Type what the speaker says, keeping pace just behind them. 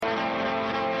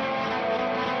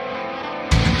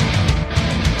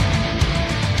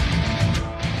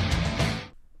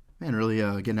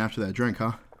getting after that drink,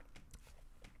 huh?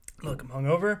 Look, I'm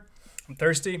hungover, I'm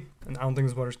thirsty, and I don't think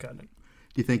this water's cutting it.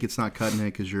 Do you think it's not cutting it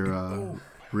because you're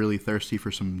really thirsty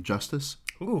for some justice?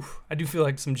 Ooh, I do feel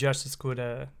like some justice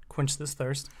could quench this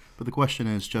thirst. But the question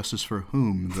is, justice for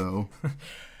whom, though?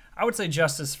 I would say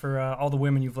justice for all the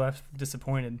women you've left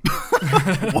disappointed.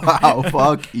 Wow,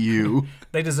 fuck you.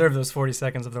 They deserve those 40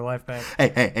 seconds of their life back.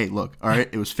 Hey, look, all right?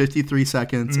 It was 53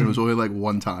 seconds, and it was only like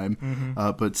one time.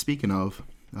 But speaking of,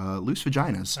 loose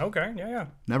vaginas. Okay, yeah.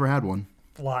 Never had one.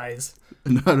 Lies.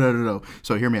 No.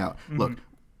 So hear me out. Look,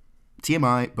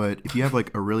 TMI, but if you have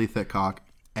like a really thick cock,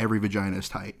 every vagina is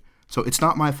tight. So it's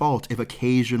not my fault if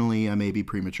occasionally I may be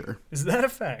premature. Is that a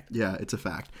fact? Yeah, it's a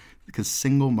fact. Because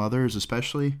single mothers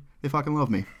especially, they fucking love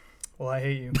me. Well, I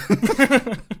hate you.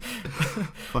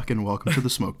 Fucking welcome to the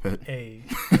smoke pit. Hey.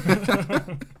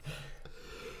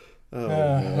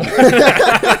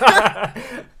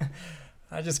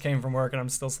 I just came from work and I'm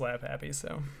still slap happy,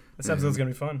 so this episode's going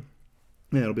to be fun.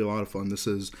 Yeah, it'll be a lot of fun. This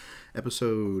is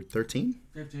episode 13?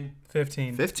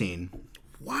 15. 15.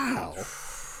 Wow.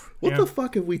 What the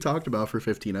fuck have we talked about for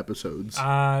 15 episodes?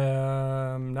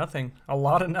 Nothing. A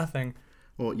lot of nothing.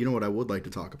 Well, you know what I would like to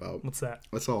talk about? What's that?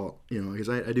 That's all, because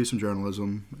I do some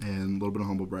journalism and a little bit of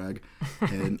humble brag.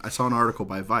 And I saw an article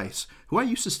by Vice, who I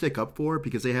used to stick up for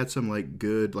because they had some, like,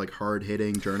 good, like,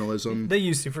 hard-hitting journalism. They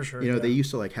used to, for sure. They used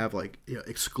to, like, have, like,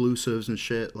 exclusives and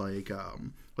shit, like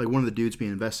one of the dudes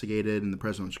being investigated in the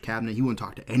presidential cabinet, he wouldn't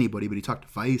talk to anybody, but he talked to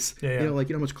Vice. Yeah. You know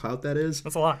how much clout that is?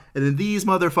 That's a lot. And then these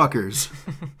motherfuckers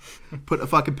put a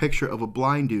fucking picture of a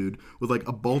blind dude with like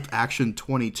a bolt action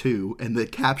 22, and the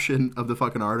caption of the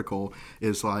fucking article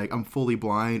is like, "I'm fully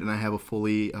blind and I have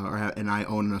and I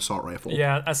own an assault rifle."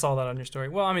 Yeah, I saw that on your story.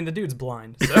 Well, I mean, the dude's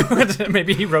blind, so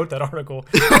maybe he wrote that article.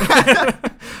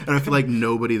 And I feel like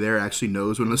nobody there actually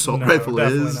knows what an assault rifle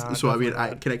is. Not, so I mean,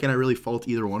 can I really fault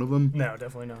either one of them? No,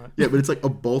 definitely not. Yeah, but it's like a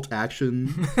bolt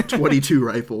action 22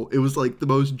 rifle. It was like the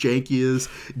most jankiest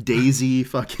Daisy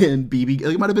fucking BB.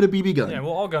 Like, it might have been a BB gun. Yeah,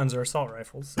 well, all guns are assault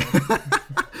rifles. So.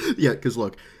 Yeah, because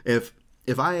look, if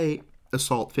I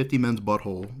assault 50 men's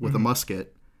butthole with a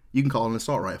musket, you can call it an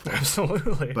assault rifle.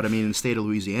 Absolutely. But I mean, in the state of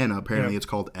Louisiana, apparently it's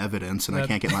called evidence, and I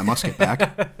can't get my musket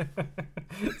back.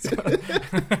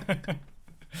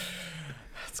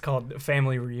 It's called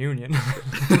family reunion.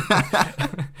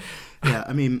 Yeah,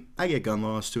 I mean, I get gun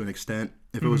laws to an extent.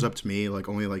 If it was up to me, like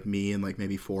only like me and like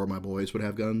maybe 4 of my boys would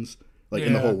have guns, like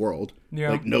in the whole world. Yeah.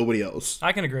 Like nobody else.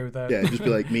 I can agree with that. Yeah, it'd just be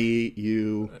like me,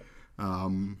 you.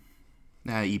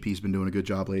 EP's been doing a good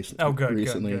job recently. Oh, good.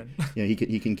 Yeah,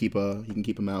 he can keep a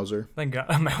Mauser. Thank God,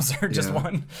 a Mauser, just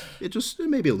one. It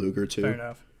maybe a Luger too. Fair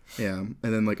enough. Yeah, and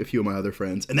then like a few of my other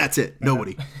friends, and that's it.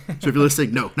 Nobody. So if you're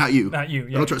listening, no, not you. Not you.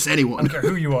 Yeah. I don't trust anyone. I don't care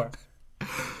who you are.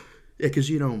 Yeah, because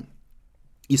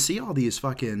you see all these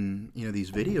fucking, these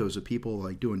videos of people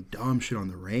like doing dumb shit on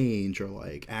the range or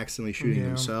like accidentally shooting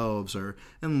themselves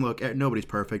and look, nobody's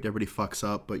perfect, everybody fucks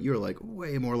up, but you're like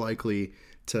way more likely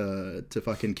to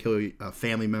fucking kill a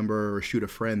family member or shoot a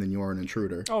friend than you are an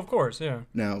intruder. Oh, of course, yeah.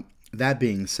 Now, that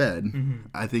being said,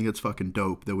 I think it's fucking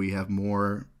dope that we have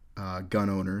more gun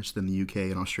owners than the UK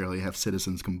and Australia have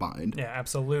citizens combined. Yeah,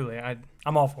 absolutely.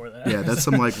 I'm all for that. Yeah, that's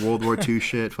some like World War II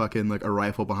shit, fucking like a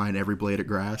rifle behind every blade of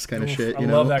grass kind of shit. I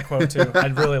love that quote too. I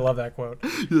really love that quote.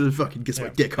 Fucking gets my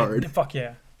dick hard. Fuck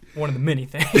yeah. One of the many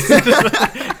things.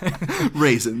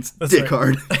 Raisins, that's dick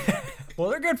hard. Well,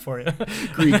 they're good for you.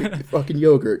 Greek fucking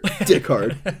yogurt, dick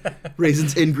hard.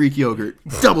 Raisins in Greek yogurt,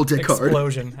 double dick hard.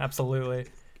 Explosion, absolutely.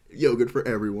 Yogurt for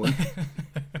everyone.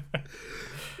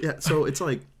 Yeah, so it's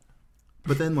like,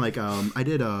 but then like I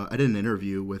did an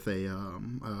interview with a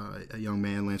young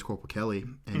man, Lance Corporal Kelly,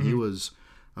 and he was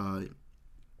at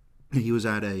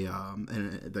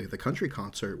the country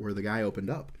concert where the guy opened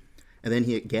up. And then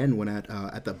he again went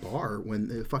at the bar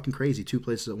when fucking crazy, 2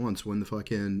 places at once, when the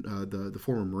fucking the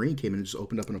former Marine came in and just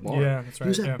opened up in a bar. Yeah, that's right. He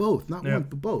was at both, not one,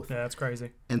 but both. Yeah, that's crazy.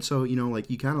 And so, like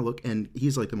you kind of look, and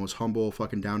he's like the most humble,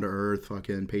 fucking down to earth,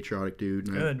 fucking patriotic dude.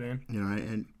 And good,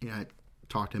 man. I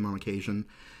talked to him on occasion,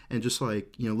 and just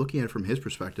like looking at it from his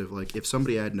perspective, like if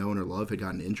somebody I had known or loved had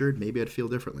gotten injured, maybe I'd feel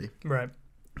differently. Right.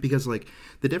 Because, like,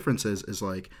 the difference is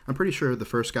like, I'm pretty sure the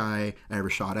first guy I ever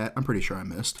shot at, I'm pretty sure I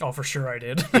missed. Oh, for sure I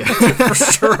did. Yeah. For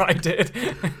sure I did.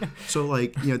 So,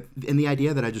 like, and the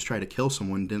idea that I just tried to kill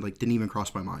someone didn't even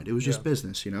cross my mind. It was just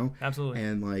business, Absolutely.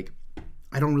 And, like,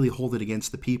 I don't really hold it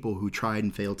against the people who tried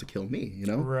and failed to kill me,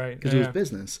 Right. Because it was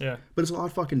business. Yeah. But it's a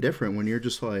lot fucking different when you're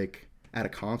just, like, at a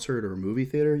concert or a movie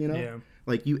theater, Yeah.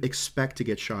 Like, you expect to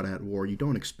get shot at war. You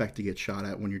don't expect to get shot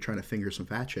at when you're trying to finger some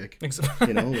fat chick.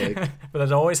 Exactly. Like... But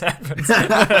that always happens.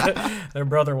 Their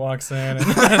brother walks in. And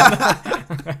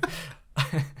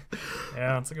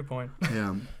Yeah, that's a good point.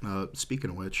 Yeah. Speaking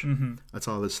of which, Mm-hmm. I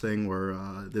saw this thing where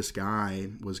this guy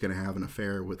was going to have an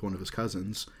affair with one of his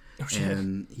cousins. Oh, shit.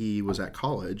 And he was at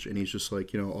college, and he's just like,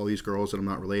 all these girls that I'm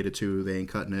not related to, they ain't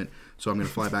cutting it. So I'm going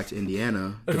to fly back to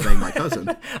Indiana to bang my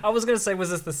cousin. I was going to say, was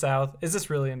this the South? Is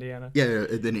this really Indiana? Yeah,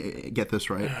 then get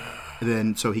this right. And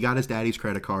then, so he got his daddy's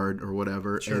credit card or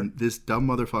whatever, Sure. and this dumb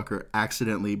motherfucker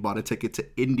accidentally bought a ticket to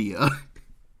India.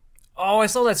 Oh, I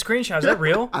saw that screenshot. Is that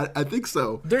real? I think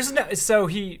so. There's no. So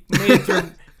he made it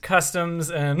through customs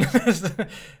and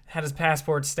had his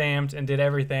passport stamped and did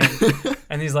everything.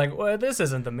 And he's like, "Well, this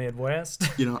isn't the Midwest."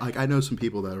 Like I know some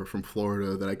people that are from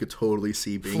Florida that I could totally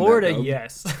see being Florida, that dumb.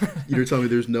 yes. You're telling me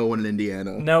there's no one in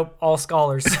Indiana? Nope, all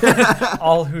scholars.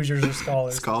 All Hoosiers are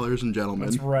scholars. Scholars and gentlemen.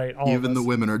 That's right. All Even of the us.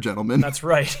 women are gentlemen. That's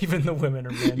right. Even the women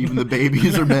are men. Even the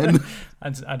babies are men.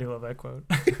 I do love that quote.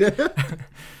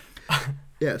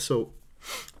 Yeah, so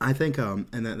I think, and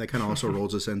that kind of also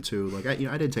rolls us into, like, I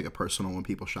didn't take it personal when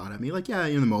people shot at me. Like, yeah,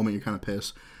 in the moment, you're kind of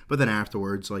pissed. But then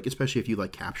afterwards, like, especially if you,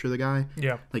 like, capture the guy.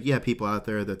 Yeah. Like, yeah, people out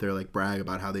there that they're, like, brag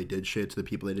about how they did shit to the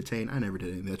people they detain. I never did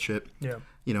any of that shit. Yeah.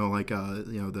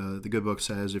 The good book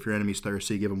says, if your enemy's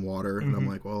thirsty, give him water. And I'm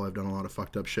like, well, I've done a lot of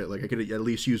fucked up shit. Like, I could at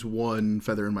least use one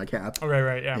feather in my cap. Oh,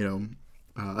 right, yeah.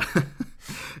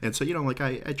 And so,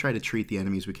 I try to treat the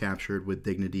enemies we captured with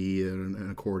dignity and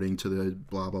according to the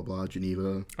blah, blah, blah,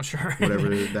 Geneva, Oh, sure. whatever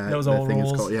that, Those that old thing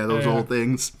rules. is called. Yeah, those old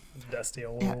things. Dusty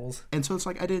old Yeah. rules. And so it's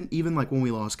like, I didn't, even like when we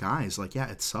lost guys, like,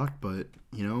 yeah, it sucked, but,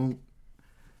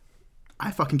 I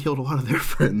fucking killed a lot of their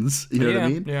friends. You know what I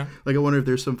mean? Yeah. Like, I wonder if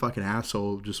there's some fucking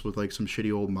asshole just with, like, some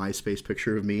shitty old MySpace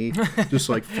picture of me just,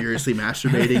 like, furiously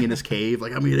masturbating in his cave.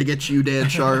 Like, I'm going to get you, Dan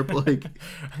Sharp. Like,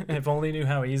 If only knew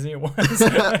how easy it was.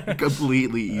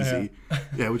 completely easy.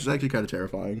 Yeah, which is actually kind of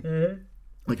terrifying. Mm-hmm.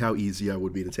 Like, how easy I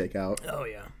would be to take out. Oh,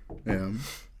 yeah. Yeah.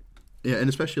 Yeah, and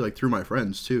especially, like, through my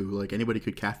friends, too. Like, anybody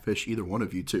could catfish either one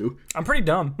of you two. I'm pretty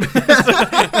dumb.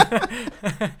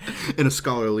 In a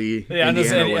scholarly Yeah,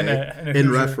 Indiana way. in a in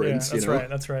Hoosier- reference, yeah,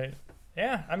 that's right.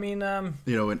 Yeah, I mean, an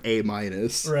A-.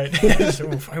 right.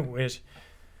 Oof, I wish.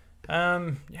 Yeah,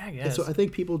 I And guess. so I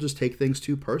think people just take things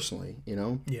too personally,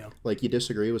 Yeah. Like, you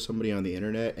disagree with somebody on the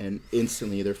internet, and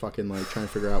instantly they're fucking, like, trying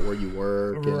to figure out where you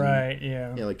work. And, Right,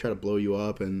 yeah. like, try to blow you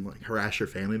up and, like, harass your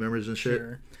family members and shit.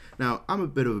 Sure. Now, I'm a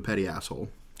bit of a petty asshole.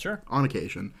 Sure. On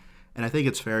occasion. And I think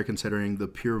it's fair considering the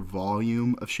pure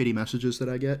volume of shitty messages that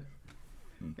I get.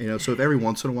 So if every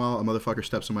once in a while a motherfucker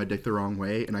steps on my dick the wrong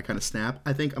way and I kind of snap,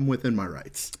 I think I'm within my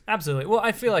rights. Absolutely. Well,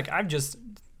 I feel like I've just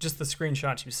the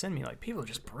screenshots you send me, like, people are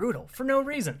just brutal for no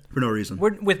reason. For no reason.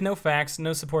 With no facts,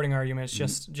 no supporting arguments,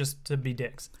 just to be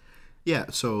dicks. Yeah,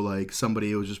 so, like,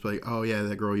 somebody will just be like, oh, yeah,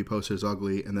 that girl you posted is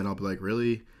ugly. And then I'll be like,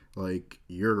 really? Like,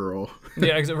 your girl.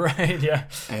 Yeah, right, yeah.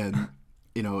 And,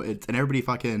 and everybody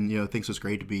fucking, thinks it's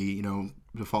great to be,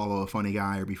 to follow a funny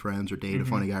guy or be friends or date a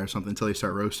funny guy or something until they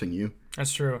start roasting you.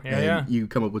 That's true. Yeah, And yeah. you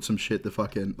come up with some shit that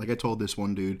fucking, like, I told this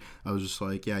one dude, I was just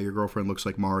like, yeah, your girlfriend looks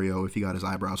like Mario if he got his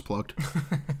eyebrows plucked.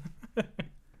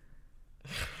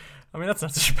 I mean, that's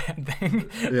not such a bad thing.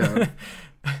 Yeah.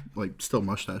 Like, still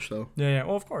mustache, though. Yeah.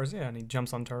 Well, of course, yeah. And he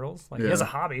jumps on turtles. Like, he Yeah. has a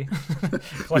hobby.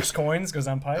 Collects coins, goes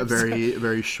on pipes. A very,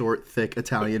 very short, thick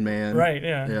Italian man. Right,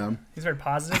 yeah. Yeah. He's very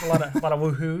positive. A lot of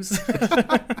woohoos.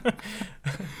 I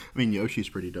mean, Yoshi's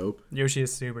pretty dope. Yoshi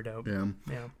is super dope. Yeah.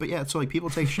 Yeah. But yeah, so, like, people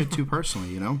take shit too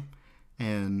personally,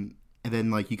 And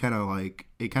then, like, you kind of, like,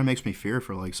 it kind of makes me fear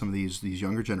for, like, some of these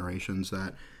younger generations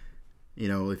that,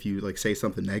 if you, like, say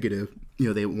something negative,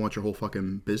 they want your whole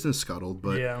fucking business scuttled.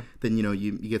 But Yeah. then,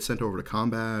 you get sent over to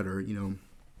combat or, you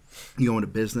go into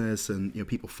business and,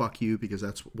 people fuck you because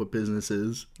that's what business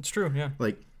is. It's true, yeah.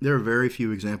 Like, there are very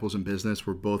few examples in business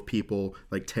where both people,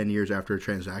 like, 10 years after a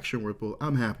transaction were both,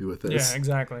 I'm happy with this. Yeah,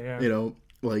 exactly, yeah.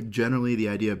 Like, generally the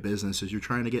idea of business is you're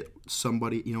trying to get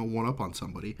somebody, one up on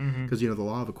somebody. Because, the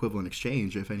law of equivalent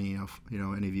exchange, if any of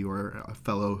you are a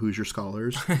fellow Hoosier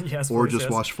scholars Yes, or please, just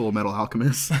yes. watch Full Metal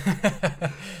Alchemist,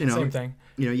 Same thing.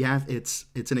 you have, it's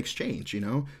an exchange,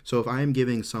 So if I'm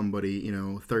giving somebody,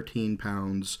 13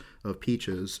 pounds of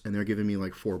peaches and they're giving me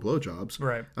like 4 blowjobs,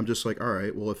 Right. I'm just like, all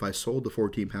right, well, if I sold the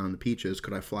 14-pound peaches,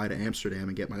 could I fly to Amsterdam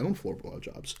and get my own 4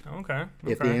 blowjobs? Okay.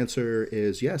 If the answer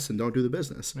is yes, then don't do the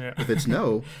business. Yeah. If it's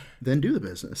no, then do the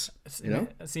business.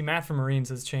 See, math for Marines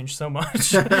has changed so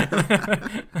much.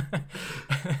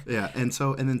 Yeah, and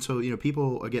then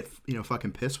people get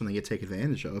fucking pissed when they get taken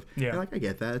advantage of. Yeah. And, like, I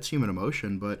get that, it's human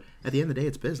emotion, but at the end of the day,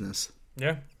 it's business.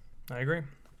 Yeah, I agree.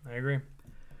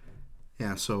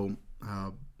 Yeah. So,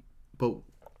 but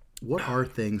what are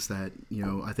things that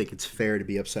I think it's fair to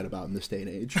be upset about in this day and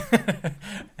age?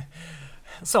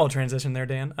 Solid transition there,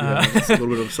 Dan. Yeah, it's a little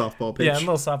bit of a softball pitch. Yeah, a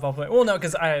little softball play. Well, no,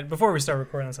 because before we start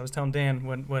recording this, I was telling Dan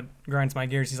what grinds my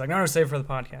gears. He's like, no, save it for the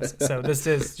podcast. So this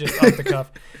is just off the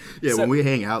cuff. Yeah, so, when we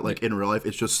hang out, like in real life,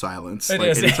 it's just silence. It like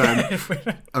is. Anytime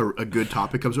a good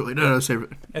topic comes up, like, no, save it.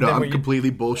 No, I'm completely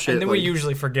bullshit. And then we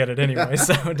usually forget it anyway,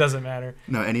 so it doesn't matter.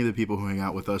 No, any of the people who hang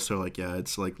out with us are like, yeah,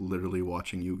 it's like literally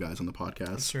watching you guys on the podcast.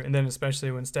 That's true. And then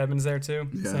especially when Stedman's there too,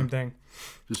 same thing.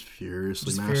 Just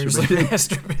furiously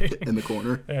masturbating in the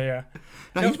corner. Yeah.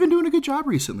 Now, he's been doing a good job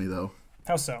recently, though.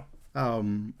 How so? Well,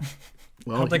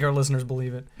 I don't think our listeners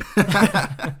believe it.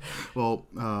 Well,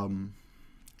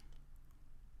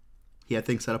 he had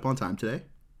things set up on time today.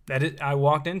 I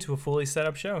walked into a fully set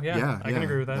up show. Yeah, I can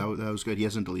agree with that. That was good. He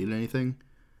hasn't deleted anything.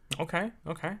 Okay.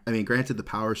 I mean, granted, the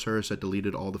power source had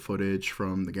deleted all the footage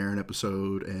from the Garen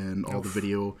episode and all the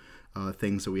video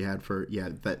things that we had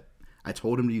that I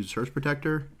told him to use Surge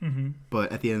Protector,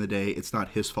 but at the end of the day, it's not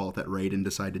his fault that Raiden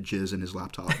decided to jizz in his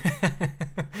laptop.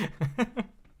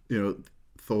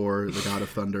 Thor, the God of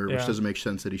Thunder, which doesn't make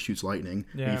sense that he shoots lightning.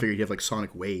 Yeah. You figure you have like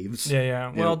sonic waves.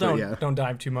 Yeah. Well, don't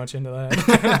dive too much into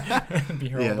that. Be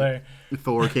here all day.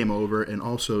 Thor came over and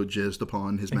also jizzed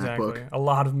upon his MacBook. A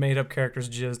lot of made up characters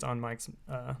jizzed on Mike's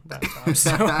laptop. So.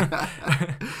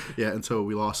 Yeah, and so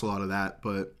we lost a lot of that.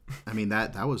 But I mean,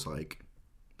 that was like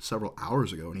several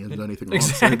hours ago, and he hasn't done anything wrong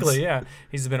since. Exactly. Yeah,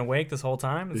 he's been awake this whole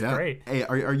time. It's great. Hey,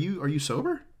 are you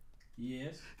sober?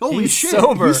 Yes. Holy He's shit!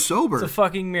 Sober. He's sober. It's a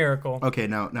fucking miracle. Okay,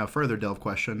 now further delve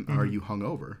question: Are you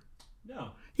hungover?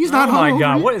 No. He's not hungover. Oh my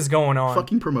god, what is going on?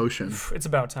 Fucking promotion. It's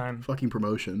about time. Fucking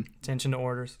promotion. Attention to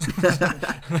orders.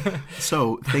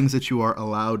 So, things that you are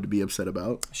allowed to be upset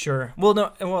about. Sure. Well,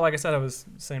 no. Well, like I said, I was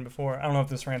saying before, I don't know if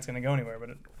this rant's gonna go anywhere, but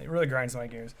it really grinds my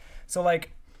gears. So,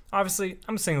 like, obviously,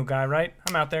 I'm a single guy, right?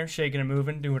 I'm out there shaking and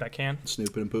moving, doing what I can.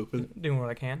 Snooping and pooping. Doing what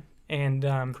I can. And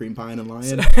cream pie and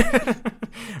lion.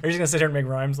 Are you just gonna sit here and make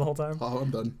rhymes the whole time? Oh,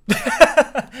 I'm done.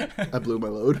 I blew my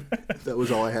load. That was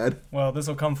all I had. Well, this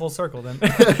will come full circle then.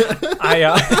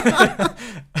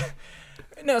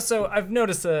 No, so I've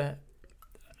noticed a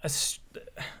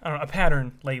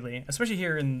pattern lately, especially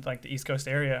here in like the East Coast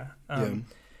area.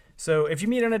 So if you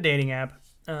meet on a dating app,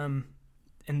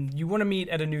 and you want to meet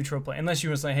at a neutral place, unless you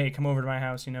want to say, hey, come over to my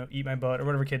house, eat my butt, or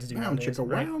whatever kids do nowadays,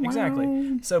 right?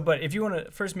 Exactly. So, but if you want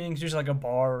to, first meeting is usually like a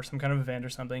bar or some kind of event or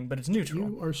something, but it's neutral.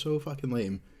 You are so fucking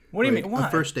lame. What do you mean? Why?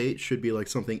 A first date should be like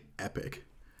something epic.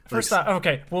 First off,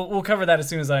 okay, we'll cover that as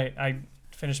soon as I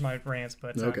finish my rants,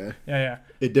 but... Okay. Yeah.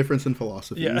 A difference in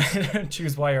philosophy. Yeah,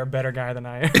 choose why you're a better guy than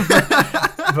I am.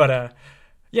 But,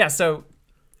 yeah, so...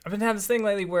 I've been having this thing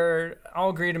lately where I'll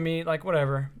agree to meet, like,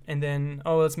 whatever, and then,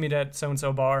 let's meet at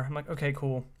so-and-so bar. I'm like, okay,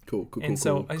 cool. Cool. And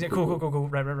so I say, cool.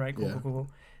 Right, cool.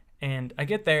 And I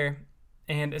get there,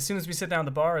 and as soon as we sit down at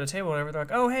the bar or the table or whatever, they're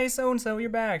like, oh, hey, so-and-so, you're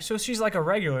back. So she's like a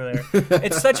regular there.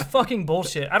 It's such fucking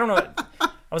bullshit. I don't know.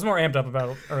 I was more amped up about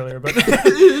it earlier, but... It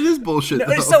is bullshit,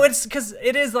 though. So it's because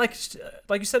it is like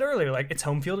you said earlier, like it's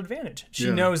home field advantage.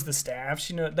 She knows the staff.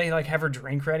 They like have her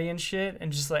drink ready and shit, and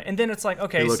just like, and then it's like,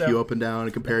 okay, they look you up and down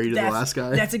and compare you to the last guy.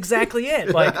 That's exactly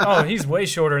it. Like, oh, he's way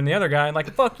shorter than the other guy, and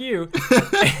like, fuck you.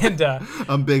 And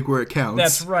I'm big where it counts.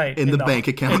 That's right. In the bank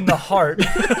account. In the heart.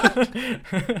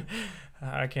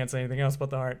 I can't say anything else but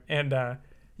the heart. And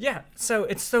yeah, so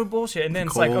it's so bullshit. And then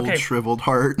it's like, okay, shriveled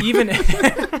heart. Even.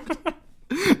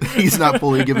 He's not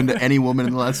fully given to any woman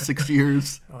in the last 6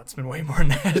 years. Oh, it's been way more than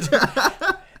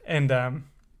that. And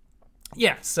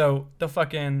yeah, so it's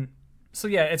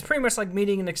pretty much like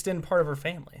meeting an extended part of her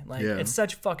family. Like, it's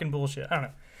such fucking bullshit. I don't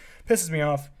know. Pisses me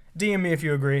off. DM me if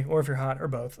you agree, or if you're hot, or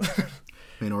both.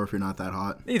 I mean, or if you're not that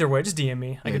hot. Either way, just DM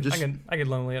me. I get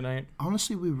lonely at night.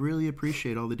 Honestly, we really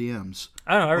appreciate all the DMs.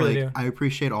 I know, I really do. I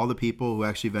appreciate all the people who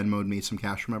actually Venmo'd me some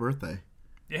cash for my birthday.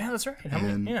 Yeah, that's right.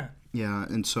 Yeah,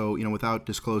 and so, without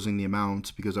disclosing the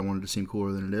amount, because I wanted to seem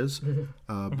cooler than it is,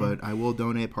 but I will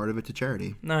donate part of it to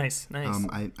charity. Nice.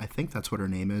 I think that's what her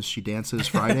name is. She dances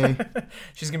Friday.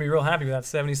 She's going to be real happy with that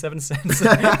 77 cents.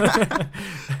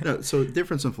 No, so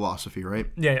difference in philosophy, right?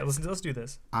 Yeah, let's do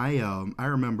this. I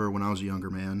remember when I was a younger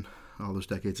man, all those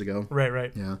decades ago.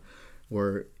 Right. Yeah.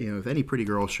 Where, if any pretty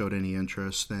girl showed any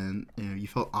interest, then, you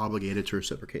felt obligated to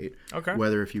reciprocate. Okay.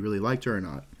 Whether if you really liked her or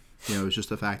not. It was just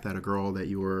the fact that a girl that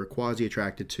you were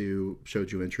quasi-attracted to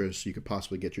showed you interest, you could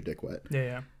possibly get your dick wet.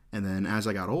 Yeah. And then as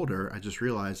I got older, I just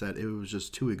realized that it was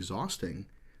just too exhausting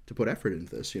to put effort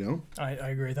into this, I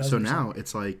agree. So now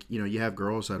it's like, you have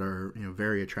girls that are,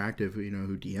 very attractive, who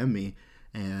DM me,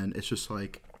 and it's just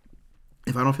like,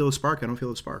 if I don't feel the spark, I don't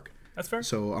feel the spark. That's fair.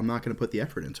 So I'm not going to put the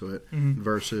effort into it.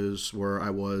 Versus where I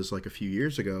was like a few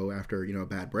years ago after, a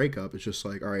bad breakup. It's just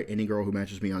like, all right, any girl who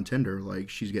matches me on Tinder, like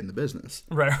she's getting the business.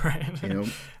 Right.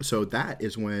 So that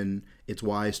is when it's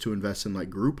wise to invest in like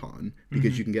Groupon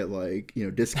because you can get like,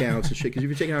 discounts and shit. Because if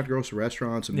you're taking out girls to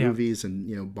restaurants and movies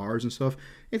and, bars and stuff,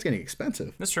 it's getting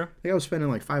expensive. That's true. I was spending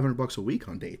like $500 a week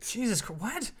on dates. Jesus,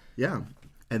 what? Yeah.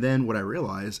 And then what I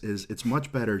realized is it's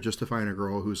much better just to find a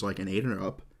girl who's like an 8 and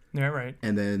up. Yeah, right.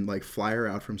 And then like fly her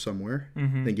out from somewhere,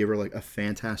 then give her like a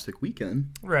fantastic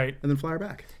weekend, right? And then fly her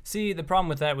back. See, the problem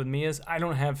with that with me is I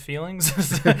don't have feelings.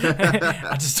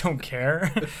 I just don't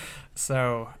care.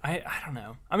 So I don't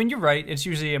know. I mean, you're right. It's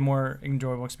usually a more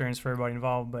enjoyable experience for everybody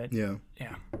involved. But yeah.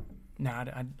 No,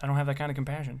 I don't have that kind of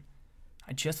compassion.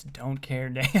 I just don't care,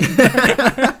 Dan.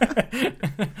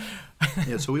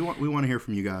 Yeah, so we want to hear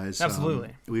from you guys.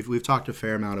 Absolutely. We've talked a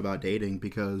fair amount about dating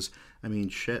because I mean,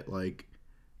 shit, like.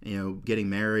 Getting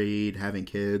married, having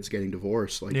kids, getting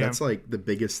divorced, like that's like the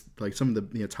biggest, like some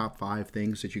of the top 5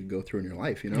 things that you can go through in your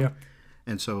life, Yeah.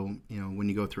 And so, when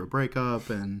you go through a breakup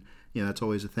and, that's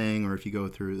always a thing, or if you go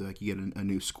through, like you get a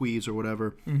new squeeze or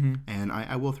whatever. And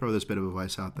I will throw this bit of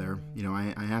advice out there.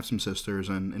 I have some sisters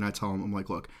and I tell them, I'm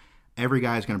like, look, every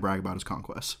guy's going to brag about his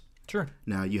conquests. Sure.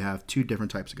 Now you have 2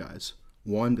 different types of guys.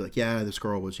 One, be like, yeah, this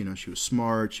girl was, she was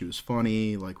smart, she was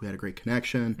funny, like, we had a great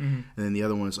connection. And then the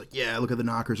other one is like, yeah, look at the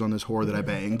knockers on this whore that I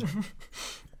banged.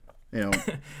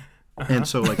 And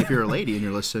so, like, if you're a lady and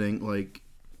you're listening, like,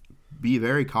 be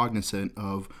very cognizant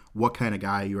of what kind of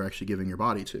guy you're actually giving your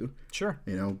body to. Sure.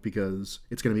 Because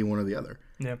it's going to be one or the other.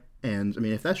 Yeah. And, I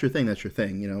mean, if that's your thing, that's your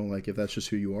thing, Like, if that's just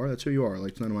who you are, that's who you are.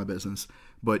 Like, it's none of my business.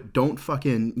 But don't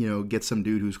fucking, get some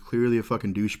dude who's clearly a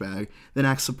fucking douchebag, then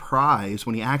act surprised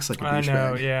when he acts like a douchebag.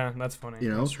 I know, yeah, that's funny.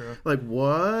 That's true. Like,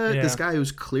 what? Yeah. This guy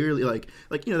who's clearly, like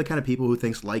the kind of people who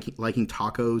thinks liking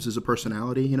tacos is a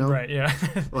personality, Right, yeah.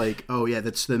 Like, oh, yeah,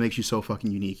 that makes you so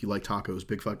fucking unique. You like tacos,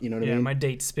 big fuck, you know what I mean? Yeah, my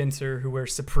date Spencer, who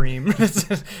wears Supreme,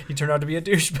 he turned out to be a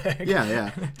douchebag.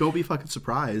 Yeah. Don't be fucking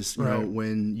surprised, you know,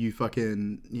 when you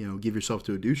fucking, give yourself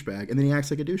to a douchebag, and then he acts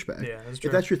like a douchebag. Yeah, that's true.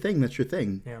 If that's your thing, that's your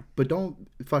thing. Yeah. But don't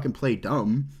fucking play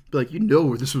dumb. Be like,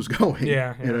 where this was going.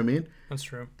 Yeah. You know what I mean? That's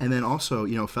true. And then also,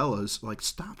 fellas, like,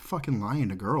 stop fucking lying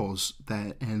to girls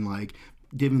and like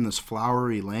giving this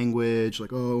flowery language,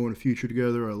 like, oh, in a future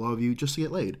together, I love you, just to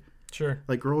get laid. Sure.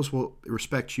 Like, girls will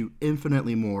respect you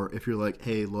infinitely more if you're like,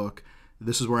 hey, look,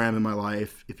 this is where I am in my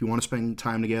life. If you want to spend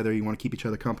time together, you want to keep each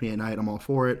other company at night, I'm all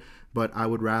for it. But I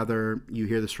would rather you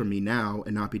hear this from me now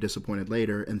and not be disappointed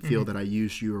later and feel that I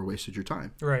used you or wasted your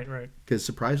time. Right. Because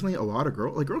surprisingly, a lot of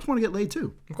girls want to get laid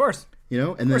too. Of course. And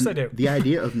of course then I do. The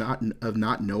idea of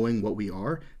not knowing what we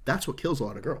are, that's what kills a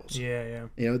lot of girls. Yeah.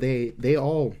 They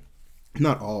all,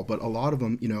 not all, but a lot of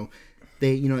them,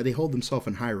 they hold themselves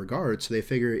in high regard. So they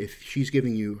figure if she's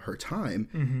giving you her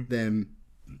time, then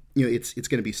it's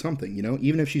going to be something,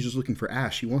 even if she's just looking for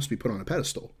ass, she wants to be put on a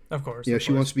pedestal. Of course.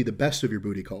 She wants to be the best of your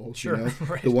booty calls, Sure,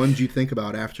 right. The ones you think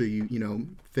about after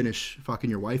you finish fucking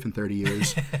your wife in 30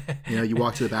 years. You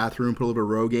walk to the bathroom, put a little bit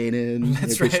of Rogaine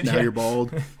in, now you're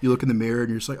bald. You look in the mirror and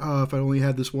you're just like, oh, if I only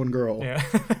had this one girl. Yeah.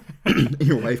 And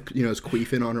your wife, is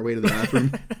queefing on her way to the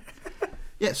bathroom.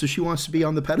 Yeah, so she wants to be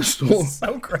on the pedestal.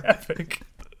 So graphic.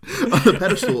 On the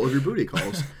pedestal of your booty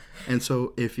calls. And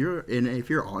so if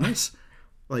you're honest,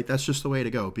 like, that's just the way to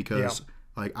go because,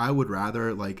 like, I would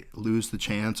rather, like, lose the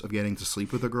chance of getting to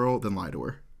sleep with a girl than lie to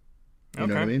her. You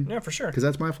know what I mean? Yeah, for sure. Because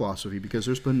that's my philosophy. Because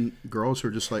there's been girls who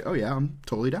are just like, oh, yeah, I'm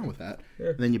totally down with that.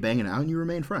 Yeah. And then you bang it out and you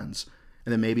remain friends.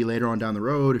 And then maybe later on down the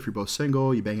road, if you're both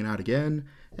single, you bang it out again.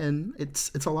 And it's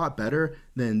a lot better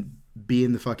than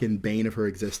being the fucking bane of her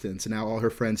existence. And now all her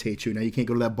friends hate you. Now you can't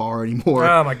go to that bar anymore.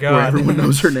 Oh, my God. Where everyone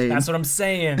knows her name. That's what I'm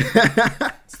saying.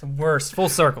 It's the worst. Full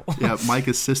circle. Yeah, Mike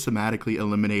is systematically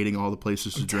eliminating all the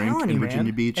places to drink in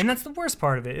Virginia Beach. And that's the worst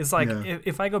part of it. It's like,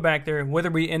 if I go back there, whether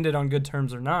we ended on good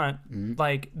terms or not,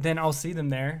 like, then I'll see them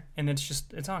there, and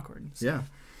it's awkward. So. Yeah.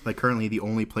 Like, currently, the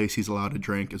only place he's allowed to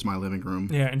drink is my living room.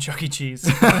 Yeah, and Chuck E. Cheese.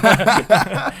 Well,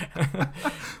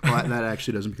 that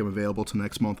actually doesn't become available till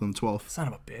next month on the 12th. Son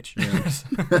of a bitch.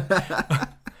 Yeah,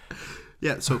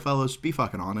 yeah, so, fellas, be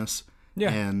fucking honest.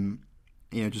 Yeah. And,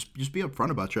 just be upfront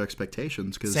about your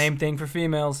expectations. Cause, same thing for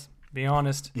females. Be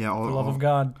honest. Yeah, for the love of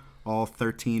God. All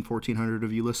 1,400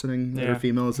 of you listening that are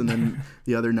females, and then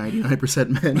the other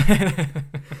 99%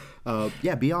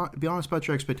 men. Be honest about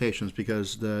your expectations,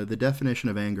 because the definition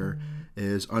of anger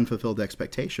is unfulfilled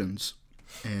expectations.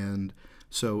 And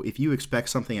so if you expect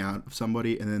something out of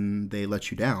somebody and then they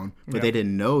let you down, but they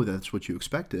didn't know that's what you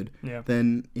expected,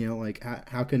 then, like,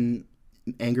 how can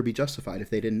anger be justified if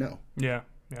they didn't know? Yeah.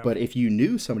 But if you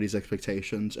knew somebody's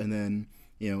expectations and then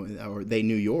or they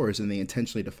knew yours and they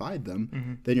intentionally defied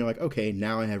them, then you're like, okay,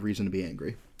 now I have reason to be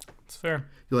angry. It's fair.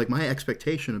 You're like, my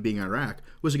expectation of being in Iraq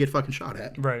was to get fucking shot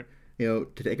at. Right. To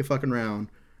take a fucking round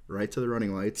right to the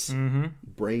running lights,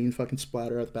 brain fucking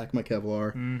splatter out the back of my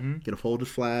Kevlar, get a folded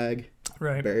flag,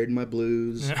 buried in my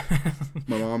blues. Yeah.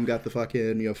 My mom got the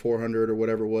fucking $400 or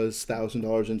whatever it was,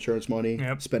 $1,000 insurance money,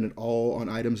 spent it all on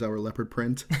items that were leopard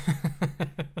print.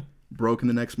 Broke in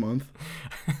the next month.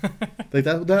 Like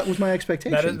that was my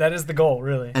expectation. That is the goal,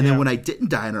 really. And then when I didn't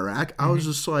die in Iraq, I was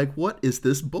just like, what is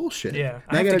this bullshit? Yeah.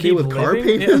 Now I gotta deal with car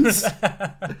payments.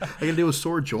 I gotta deal with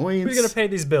sore joints. Who's gonna pay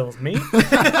these bills? Me?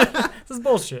 This is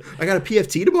bullshit. I got a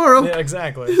PFT tomorrow. Yeah,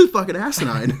 exactly. This is fucking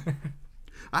asinine.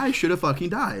 I should have fucking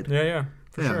died. Yeah,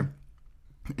 for sure.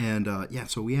 And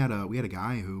so we had a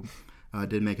guy who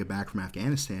did make it back from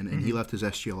Afghanistan, and he left his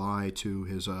SGLI to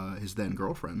his then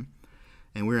girlfriend.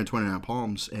 And we were in 29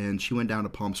 Palms, and she went down to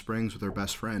Palm Springs with her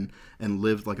best friend and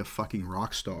lived like a fucking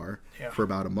rock star for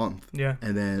about a month. Yeah.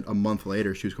 And then a month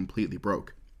later, she was completely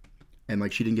broke. And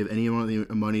like she didn't give any of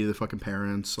the money to the fucking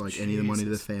parents, like any of the money to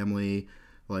the family,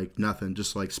 like nothing.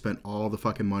 Just like spent all the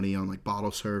fucking money on like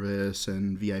bottle service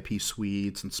and VIP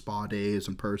suites and spa days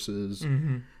and purses.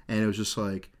 And it was just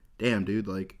like, damn, dude,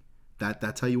 like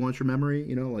that's how you want your memory,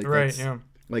 Like right, yeah.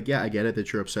 Like, yeah, I get it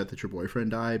that you're upset that your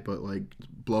boyfriend died, but, like,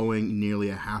 blowing nearly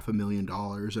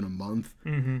 $500,000 in a month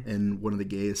in one of the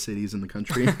gayest cities in the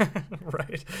country.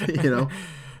 Right.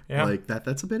 Yeah. Like,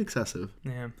 that's a bit excessive.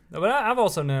 Yeah. But I've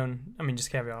also known, just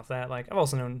caveat off that, like, I've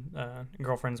also known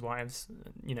girlfriends, wives,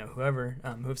 whoever,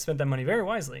 who have spent that money very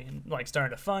wisely and, like,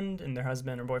 started a fund in their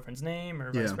husband or boyfriend's name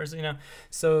or vice versa,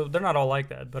 So they're not all like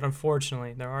that. But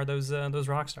unfortunately, there are those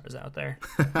rock stars out there.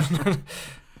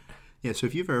 Yeah, so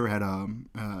if you've ever had a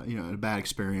bad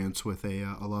experience with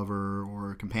a lover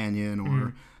or a companion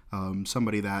or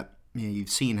somebody that you've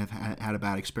seen have had a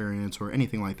bad experience or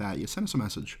anything like that, you send us a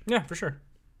message. Yeah, for sure.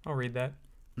 I'll read that.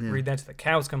 Yeah. Read that till the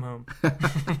cows come home.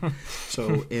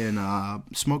 So in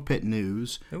Smoke Pit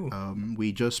News,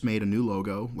 we just made a new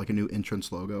logo, like a new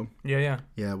entrance logo. Yeah.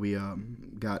 Yeah, we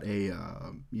got a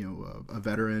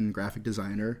veteran graphic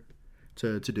designer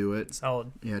to do it.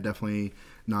 Solid. Yeah, definitely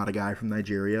not a guy from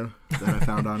Nigeria that I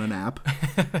found on an app.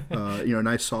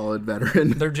 Nice solid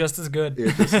veteran. They're just as good.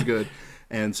 Yeah, just as good.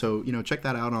 And so, check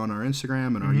that out on our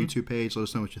Instagram and our YouTube page. Let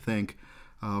us know what you think.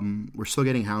 We're still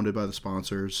getting hounded by the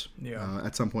sponsors. Yeah.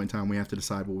 At some point in time, we have to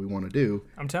decide what we want to do.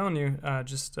 I'm telling you,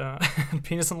 just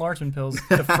penis enlargement pills.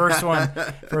 The first one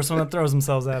that throws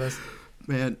themselves at us.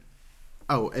 Man.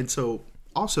 Oh, and so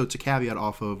also to caveat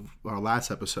off of our last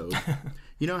episode,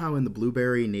 you know how in the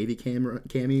Blueberry Navy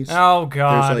camis, oh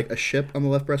god, there's like a ship on the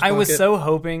left breast pocket? I was so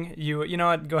hoping you know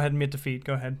what? Go ahead and admit defeat.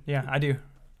 Go ahead. Yeah, I do.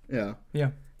 Yeah.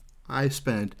 I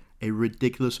spent a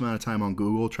ridiculous amount of time on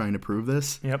Google trying to prove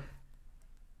this. Yep.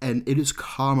 And it is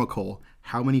comical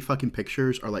how many fucking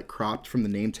pictures are like cropped from the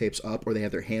name tapes up, or they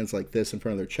have their hands like this in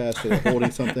front of their chest, or they're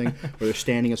holding something, or they're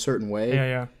standing a certain way.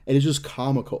 Yeah. And it's just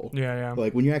comical. Yeah.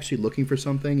 Like when you're actually looking for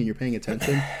something and you're paying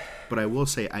attention. But I will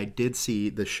say, I did see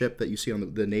the ship that you see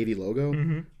on the Navy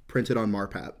logo printed on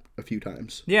Marpat a few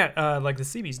times. Yeah, like the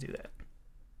Seabees do that.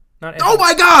 Not oh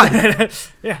my god!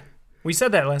 Yeah, we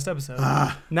said that last episode.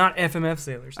 Not FMF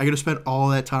sailors. I could have spent all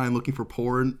that time looking for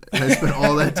porn, and I spent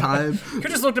all that time. You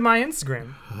could just looked at my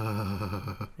Instagram.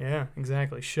 Yeah,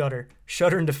 exactly. Shudder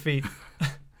and defeat.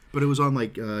 But it was on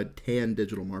like tan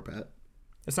digital Marpat.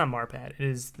 It's not Marpat. It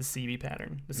is the Seabee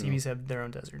pattern. The Seabees have their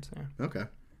own deserts. Yeah. Okay.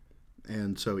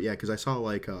 And so yeah, because I saw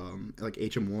like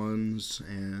HM1s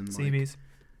and Seabees.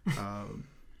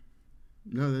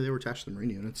 No, they were attached to the Marine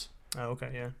units. Oh,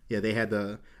 okay, yeah. Yeah, they had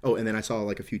and then I saw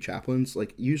like a few chaplains.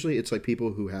 Like usually it's like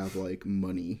people who have like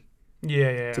money.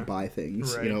 Yeah. To buy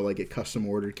things, right. Like get custom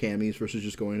ordered camis versus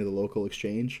just going to the local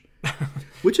exchange,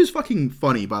 which is fucking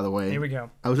funny, by the way. Here we go.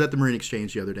 I was at the Marine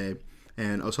Exchange the other day,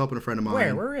 and I was helping a friend of mine.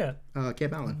 Where were we at?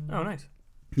 Camp Allen. Oh, nice.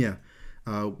 Yeah.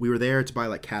 We were there to buy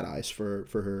like cat eyes for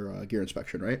her gear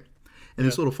inspection, right? And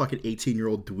this little fucking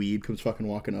 18-year-old dweeb comes fucking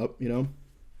walking up,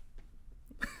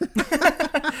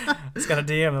 It's got a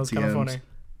DM. That was kind of funny.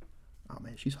 Oh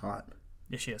man, she's hot.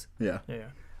 Yeah, she is. Yeah.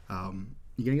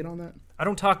 You gonna get on that? I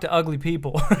don't talk to ugly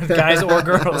people, guys or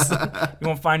girls. You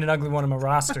won't find an ugly one on my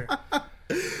roster.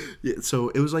 Yeah, so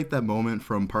it was like that moment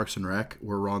from Parks and Rec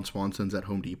where Ron Swanson's at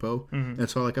Home Depot, and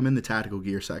so like I'm in the tactical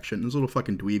gear section. And this little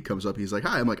fucking dweeb comes up. He's like,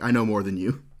 "Hi." I'm like, "I know more than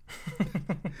you." I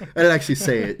didn't actually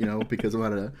say it, because I'm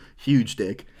not a huge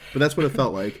dick, but that's what it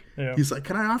felt like. Yeah. He's like,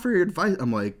 "Can I offer your advice?"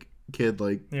 I'm like, "Kid,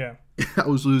 like, yeah, I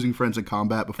was losing friends in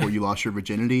combat before you lost your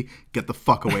virginity. Get the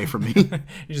fuck away from me.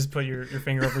 You just put your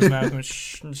finger over his mouth and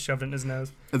shoved it in his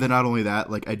nose. And then not only that,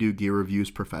 like I do gear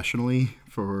reviews professionally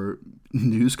for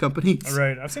news companies.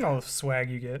 Right. I've seen all the swag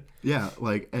you get. Yeah,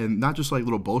 like, and not just like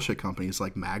little bullshit companies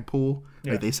like Magpul.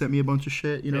 Yeah. Like they sent me a bunch of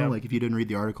shit, you know. Yeah. Like if you didn't read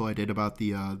the article I did about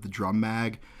the drum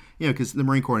mag, you know, because the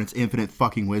Marine Corps in its infinite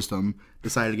fucking wisdom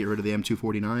decided to get rid of the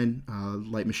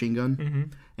M249 light machine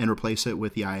gun and replace it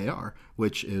with the IAR,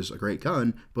 which is a great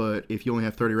gun, but if you only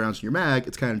have 30 rounds in your mag,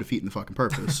 it's kind of defeating the fucking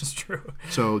purpose. It's true.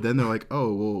 So then they're like,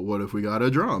 oh, well, what if we got a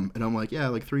drum? And I'm like, yeah,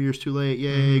 like 3 years too late.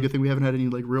 Yay, good thing we haven't had any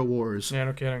like real wars. Yeah,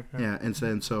 no kidding. Yeah, and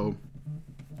then so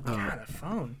God, that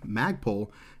phone. Magpul,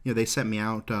 you know, they sent me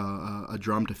out a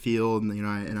drum to field, and you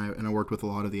know, I worked with a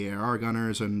lot of the AR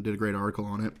gunners and did a great article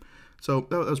on it. So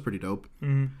that was pretty dope.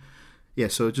 Mm-hmm. Yeah,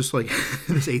 so just like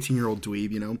this 18-year-old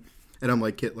dweeb, you know, and I'm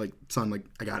like, kid, like son, like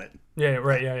I got it. Yeah,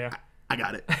 right. Yeah. I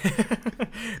got it.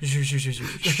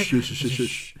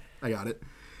 Shush. I got it.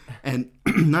 And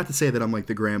not to say that I'm like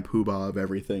the grand poobah of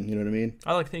everything, you know what I mean?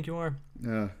 I like to think you are.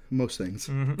 Most things.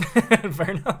 Mm-hmm.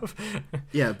 Fair enough.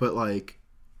 Yeah, but like,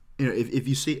 you know, if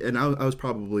you see, and I was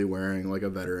probably wearing like a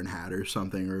veteran hat or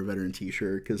something, or a veteran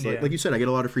T-shirt, because like you said, I get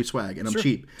a lot of free swag, and I'm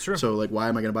cheap. Sure. So like, why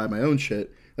am I gonna buy my own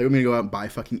shit? Like, I'm gonna go out and buy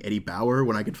fucking Eddie Bauer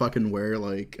when I could fucking wear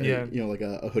like, you know, like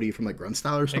a hoodie from like Grunt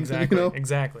Style or something. Exactly. You know?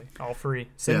 Exactly. All free.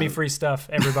 Send me free stuff,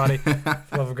 everybody. For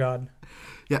the love of God.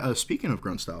 Yeah. Speaking of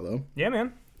Grunt Style, though. Yeah,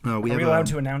 man. Are we allowed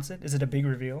to announce it? Is it a big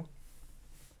reveal?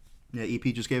 Yeah, EP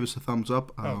just gave us a thumbs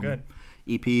up. Oh, good.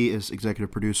 EP is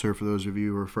executive producer for those of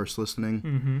you who are first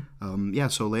listening. Yeah,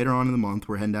 so later on in the month,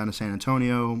 we're heading down to San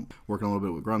Antonio, working a little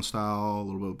bit with Grunt Style, a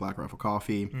little bit with Black Rifle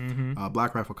Coffee.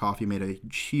 Black Rifle Coffee made a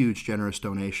huge, generous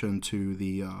donation to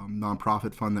the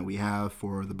nonprofit fund that we have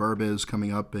for the Burbiz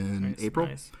coming up in April.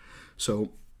 Nice. So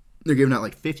they're giving out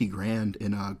like $50,000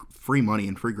 in free money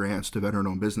and free grants to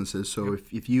veteran-owned businesses. So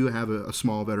if you have a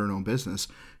small veteran-owned business,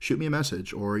 shoot me a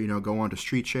message, or you know, go on to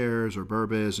Street Shares or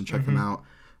Burbiz and check them out.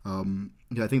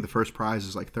 I think the first prize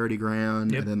is like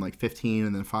 $30,000, and then like 15,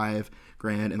 and then $5,000,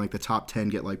 and like the top 10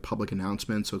 get like public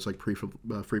announcements, so it's like free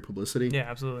publicity. Yeah,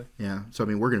 absolutely. Yeah, so I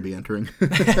mean, we're gonna be entering.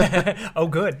 Oh,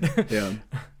 good. Yeah,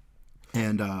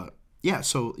 and yeah,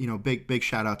 so you know, big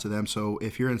shout out to them. So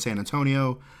if you're in San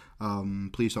Antonio,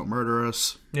 please don't murder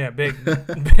us. Yeah, big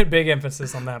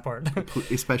emphasis on that part.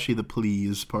 Especially the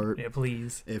please part. Yeah,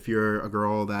 please. If you're a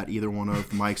girl that either one of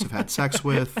the mics have had sex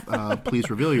with, please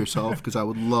reveal yourself, because I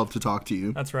would love to talk to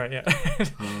you. That's right, yeah.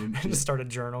 Just start a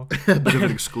journal. A bit of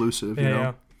an exclusive, you know?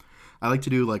 Yeah. I like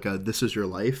to do like a This Is Your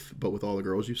Life, but with all the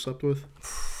girls you've slept with.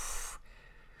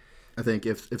 I think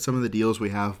if some of the deals we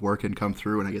have work and come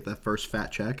through and I get that first fat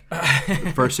check,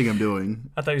 the first thing I'm doing...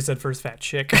 I thought you said first fat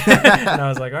chick. And I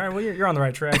was like, all right, well, you're on the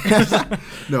right track.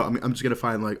 No, I mean, I'm just going to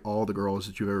find like all the girls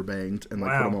that you've ever banged and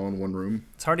like put them all in one room.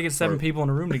 It's hard to get 7 people in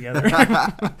a room together.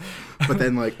 But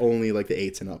then like only like the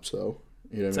 8s and up, so...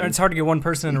 You know what I mean? It's hard to get one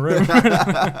person in a room.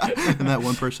 And that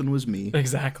one person was me.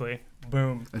 Exactly.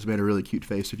 Boom. I just made a really cute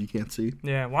face if you can't see.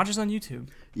 Yeah, watch us on YouTube.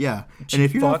 Yeah. And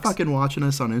if you're not fucking watching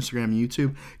us on Instagram and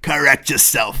YouTube, correct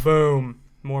yourself. Boom.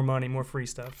 More money, more free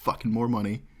stuff. Fucking more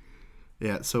money.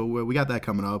 Yeah, so we got that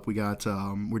coming up. We got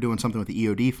we're doing something with the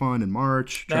EOD fund in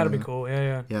March. That'll be cool.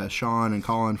 Yeah. Yeah, Sean and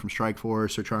Colin from Strike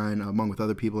Force are trying, along with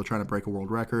other people, are trying to break a world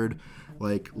record.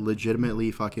 Like,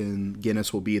 legitimately, fucking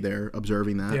Guinness will be there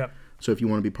observing that. Yep. So if you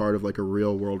want to be part of like a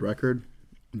real world record,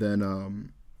 then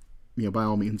you know, by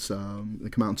all means,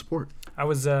 come out and support. I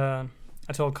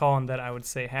told Colin that I would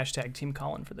say hashtag Team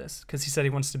Colin for this, because he said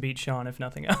he wants to beat Sean if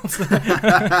nothing else.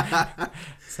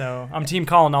 So I'm Team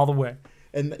Colin all the way.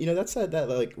 And you know, that's that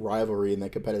like rivalry and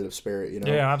that competitive spirit, you know.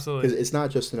 Yeah, absolutely. Because it's not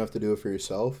just enough to do it for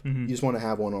yourself. You just want to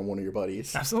have one on one of your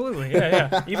buddies. Absolutely.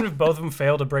 Yeah. Even if both of them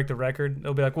fail to break the record,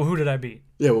 they'll be like, "Well, who did I beat?"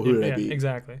 Yeah. Well, who did I beat?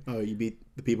 Exactly. Oh, you beat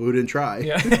the people who didn't try.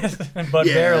 Yeah. But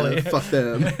barely. Fuck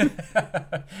them.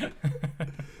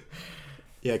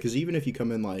 Yeah, because even if you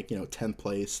come in like, you know, 10th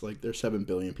place, like there's 7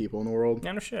 billion people in the world.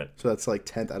 Yeah, no shit. So that's like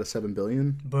 10th out of 7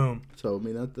 billion. Boom. So I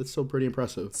mean that's still pretty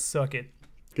impressive. Suck it.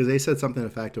 Because they said something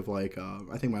effective like,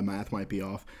 I think my math might be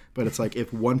off, but it's like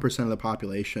if 1% of the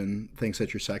population thinks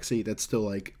that you're sexy, that's still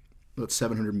like, what's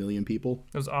 700 million people?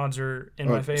 Those odds are in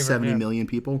my favor. 70 million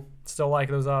people. Still like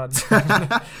those odds.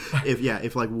 if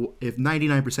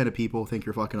 99% of people think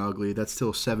you're fucking ugly, that's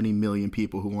still 70 million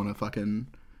people who want to fucking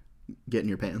get in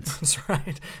your pants. That's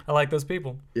right. I like those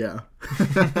people. Yeah.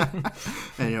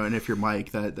 And you know, and if you're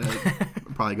Mike, that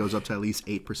probably goes up to at least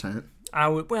 8%. I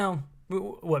would. Well,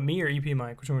 what, me or EP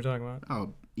Mike? Which one are we talking about?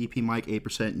 Oh, EP Mike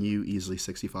 8%, and you easily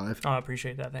 65. Oh, I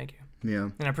appreciate that. Thank you.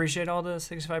 Yeah. And I appreciate all the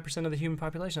 65% of the human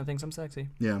population that thinks I'm sexy.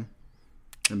 Yeah.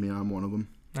 I mean, I'm one of them.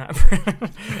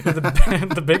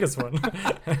 The biggest one.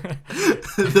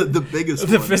 the biggest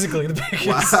one. Physically the biggest.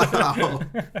 Wow.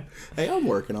 Hey, I'm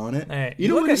working on it. Hey, you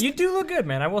know what? You do look good,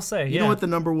 man. I will say. You know what the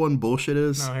number one bullshit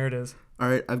is? Oh, here it is. All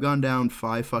right, I've gone down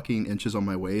 5 fucking inches on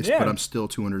my waist, but I'm still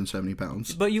 270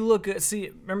 pounds. But you look good. See,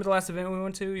 remember the last event we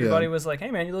went to? Your buddy was like,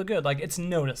 "Hey, man, you look good." Like, it's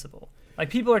noticeable. Like,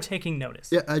 people are taking notice.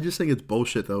 Yeah, I just think it's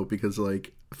bullshit, though, because,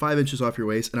 like, 5 inches off your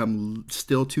waist, and I'm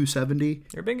still 270.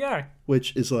 You're a big guy.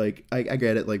 Which is, like, I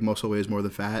get it, like, muscle weighs more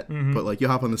than fat, but, like, you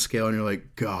hop on the scale, and you're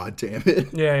like, God damn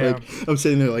it. Yeah, like, I'm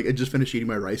sitting there, like, I just finished eating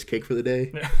my rice cake for the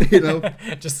day, you know?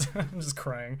 I'm just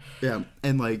crying. Yeah,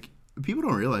 and, like, people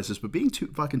don't realize this, but being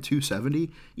fucking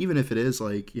 270, even if it is,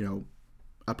 like, you know,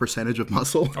 a percentage of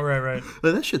muscle. Oh, right.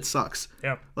 Like, that shit sucks.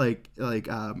 Yeah.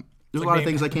 There's a lot of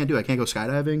things I can't do. I can't go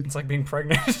skydiving. It's like being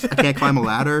pregnant. I can't climb a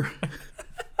ladder.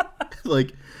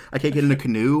 Like, I can't get in a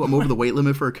canoe. I'm over the weight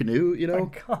limit for a canoe, you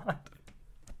know? Oh, God.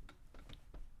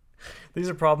 These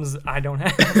are problems I don't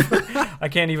have. I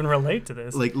can't even relate to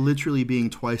this. Like, literally being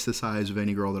twice the size of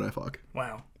any girl that I fuck.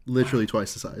 Wow. Literally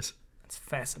twice the size. That's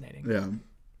fascinating. Yeah.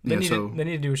 They need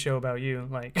to do a show about you,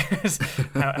 like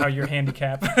how you're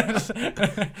handicapped.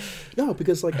 No,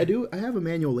 because like I have a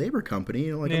manual labor company.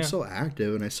 You know, like I'm still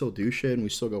active and I still do shit and we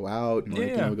still go out and like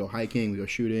you know we go hiking, we go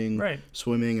shooting,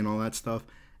 swimming and all that stuff.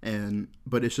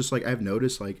 But it's just like I've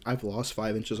noticed like I've lost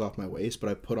 5 inches off my waist, but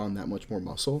I put on that much more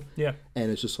muscle. Yeah. And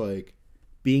it's just like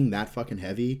being that fucking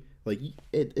heavy, like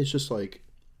it's just like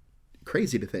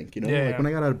crazy to think, you know. Like when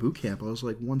I got out of boot camp, I was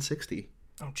like 160.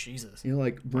 Oh, Jesus. You know,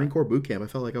 like Marine Corps boot camp, I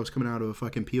felt like I was coming out of a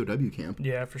fucking POW camp.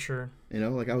 Yeah, for sure. You know,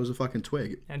 like I was a fucking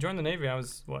twig. I joined the Navy. I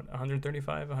was,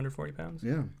 135, 140 pounds?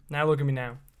 Yeah. Now look at me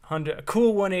now. A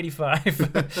cool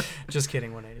 185. Just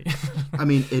kidding, 180. I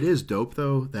mean, it is dope,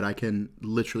 though, that I can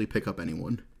literally pick up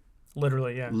anyone.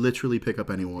 Literally, yeah. Literally pick up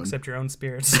anyone. Except your own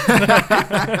spirits.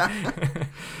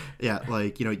 Yeah,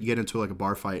 like, you know, you get into like a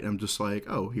bar fight and I'm just like,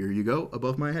 oh, here you go,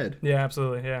 above my head. Yeah,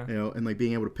 absolutely, yeah. You know, and like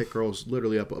being able to pick girls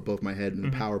literally up above my head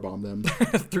and power bomb them.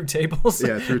 Through tables?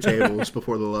 Yeah, through tables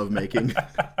before the love making.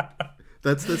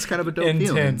 That's kind of a dope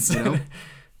Intense. feeling, you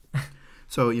know?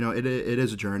 So, you know, it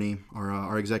is a journey.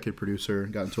 Our executive producer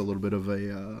got into a little bit of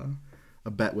a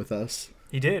bet with us.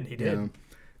 He did. Yeah.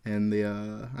 And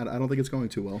I don't think it's going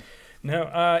too well. No.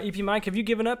 EP Mike, have you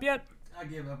given up yet? I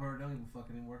gave up. I don't even fuck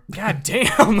anymore. God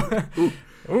damn.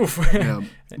 Oof. Yeah.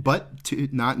 But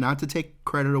not to take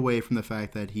credit away from the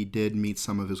fact that he did meet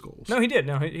some of his goals. No, he did.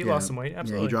 No, he lost some weight.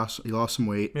 Absolutely. Yeah, he lost some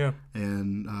weight. Yeah.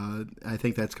 And I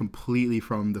think that's completely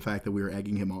from the fact that we were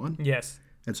egging him on. Yes.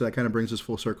 And so that kind of brings us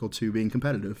full circle to being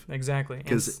competitive. Exactly.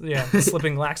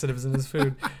 Slipping laxatives in his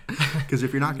food. Because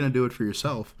if you're not going to do it for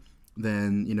yourself,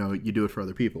 then, you know, you do it for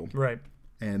other people. Right.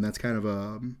 And that's kind of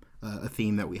a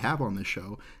theme that we have on this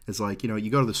show. Is like, you know,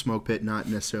 you go to the smoke pit not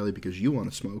necessarily because you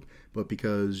want to smoke, but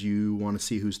because you want to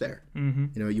see who's there. Mm-hmm.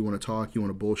 You know, you want to talk, you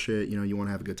want to bullshit, you know, you want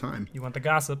to have a good time. You want the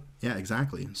gossip. Yeah,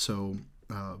 exactly. So,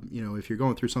 you know, if you're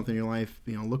going through something in your life,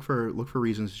 you know, look for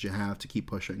reasons that you have to keep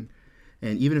pushing.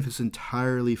 And even if it's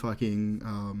entirely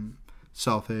fucking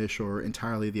selfish or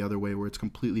entirely the other way where it's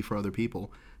completely for other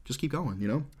people, just keep going, you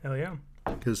know? Hell yeah.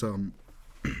 Because when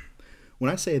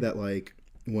I say that, like,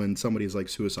 when somebody's, like,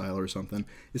 suicidal or something,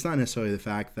 it's not necessarily the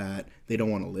fact that they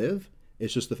don't want to live.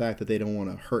 It's just the fact that they don't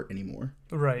want to hurt anymore.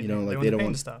 Right. You know, like they don't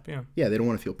want want to stop, yeah. Yeah, they don't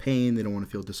want to feel pain. They don't want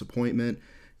to feel disappointment.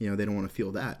 You know, they don't want to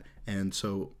feel that. And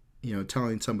so, you know,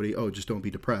 telling somebody, oh, just don't be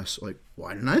depressed, like,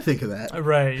 why didn't I think of that?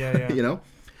 Right, yeah. You know?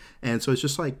 And so it's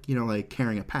just like, you know, like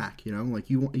carrying a pack, you know, like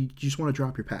you just want to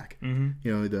drop your pack. Mm-hmm.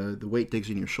 You know, the weight digs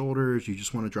in your shoulders. You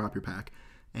just want to drop your pack.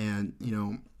 And, you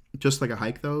know, just like a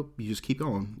hike, though, you just keep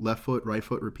going. Left foot, right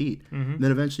foot, repeat. Mm-hmm.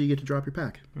 Then eventually you get to drop your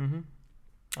pack. Mm-hmm.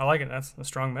 I like it. That's a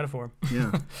strong metaphor.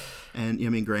 Yeah. And, I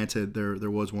mean, granted, there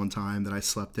was one time that I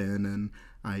slept in and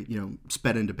I, you know,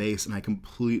 sped into base and I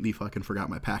completely fucking forgot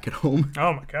my pack at home.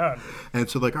 Oh, my God. And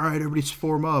so, like, all right, everybody's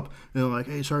form up. And they're like,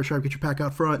 hey, Sergeant Sharp, get your pack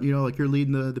out front. You know, like, you're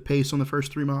leading the pace on the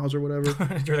first 3 miles or whatever.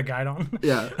 You're the guide on?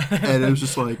 Yeah. And it was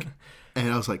just like... And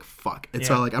I was like, fuck. And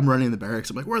so, like, I'm running in the barracks.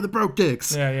 I'm like, where are the broke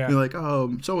dicks? Yeah. And you're like,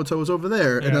 so-and-so was over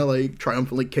there. Yeah. And I, like,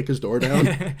 triumphantly kick his door down.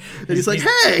 And he's like,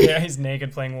 hey! Yeah, he's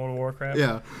naked playing World of Warcraft.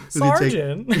 Yeah.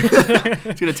 Sergeant!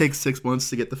 It's going to take 6 months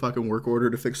to get the fucking work order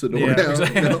to fix the door down.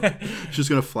 Exactly. You know? It's just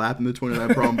going to flap in the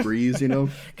 29 prom breeze, you know?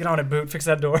 Get on it, Boot. Fix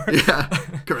that door. Yeah.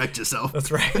 Correct yourself.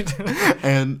 That's right.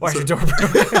 And why's your door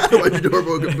broken? Why's your door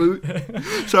broken, Boot?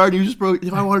 Sorry, you just broke.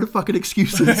 If I wanted fucking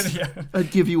excuses, I'd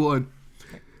give you one.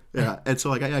 Yeah, and so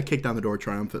like I got kicked down the door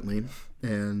triumphantly,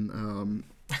 and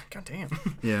God damn.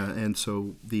 Yeah, and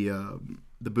so the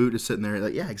the boot is sitting there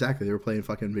like, yeah, exactly. They were playing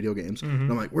fucking video games.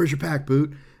 And I'm like, where's your pack,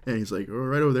 boot? And he's like, oh,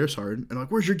 right over there, Sergeant. And I'm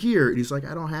like, where's your gear? And he's like,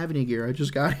 I don't have any gear. I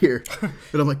just got here.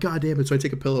 And I'm like, God damn it. So I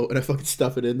take a pillow and I fucking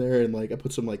stuff it in there. And like I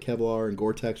put some like Kevlar and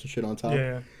Gore-Tex and shit on top.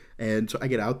 Yeah. And so I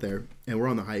get out there and we're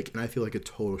on the hike and I feel like a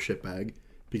total shitbag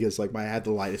because like I had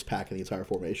the lightest pack in the entire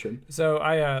formation. So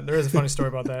there is a funny story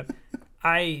about that.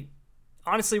 I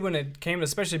honestly, when it came to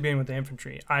especially being with the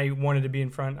infantry, I wanted to be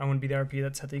in front. I want to be the RP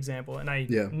that set the example, and I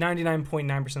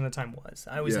 99.9% of the time was.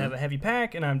 I always have a heavy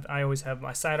pack, and I always have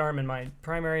my sidearm and my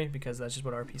primary because that's just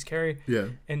what RPs carry. Yeah.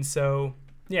 And so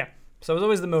so it was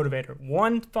always the motivator.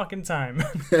 One fucking time,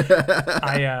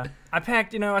 I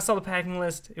packed. I saw the packing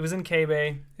list. It was in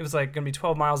K-Bay. It was like gonna be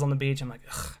 12 miles on the beach. I'm like,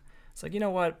 ugh. It's like, you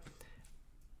know what?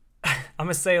 I'm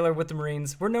a sailor with the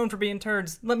Marines. We're known for being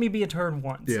turds. Let me be a turd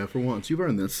once. Yeah, for once. You've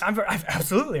earned this. I've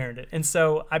absolutely earned it. And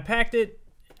so I packed it.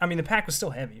 I mean, the pack was still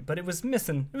heavy, but it was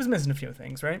missing a few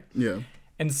things, right? Yeah.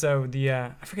 And so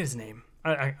I forget his name.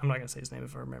 I'm not going to say his name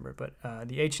if I remember, but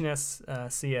the HNS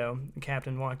CO, the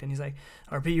captain, walked in. He's like,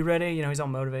 RP, you ready? He's all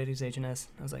motivated. He's HNS.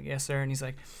 I was like, yes, sir. And he's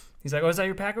like, oh, is that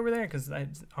your pack over there? Because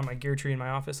on my gear tree in my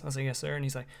office. I was like, yes, sir. And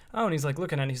he's like, oh, and he's like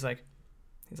looking at it. He's like,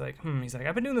 He's like,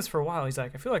 I've been doing this for a while. He's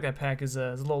like, I feel like that pack is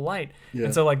a little light. Yeah.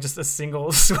 And so, like, just a single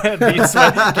bead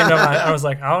sweat came down I was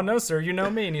like, oh, no, sir, you know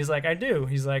me. And he's like, I do.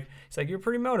 He's like, you're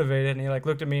pretty motivated. And he, like,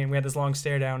 looked at me, and we had this long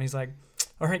stare down. He's like,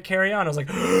 all right, carry on. I was like,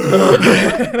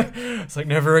 it's like,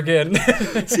 never again.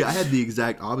 See, I had the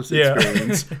exact opposite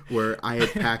experience where I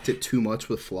had packed it too much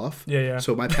with fluff. Yeah.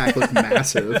 So my pack looked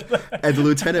massive. And the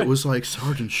lieutenant was like,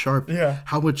 Sergeant Sharp,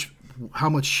 how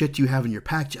much shit do you have in your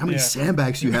pack? How many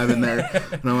sandbags do you have in there?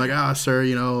 And I'm like, sir,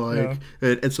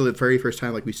 and so the very first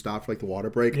time, like, we stopped for, like, the water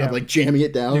break, I'm, like, jamming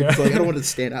it down. So, like, I don't want it to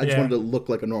stand out. I just wanted to look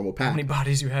like a normal pack. How many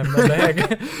bodies you have in that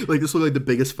bag? Like, this looked like the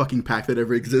biggest fucking pack that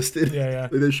ever existed. Yeah.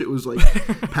 Like, this shit was, like,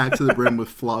 packed to the brim with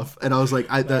fluff. And I was like,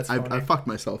 I fucked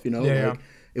myself,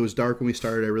 It was dark when we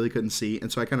started. I really couldn't see. And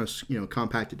so I kind of,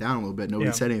 compacted down a little bit.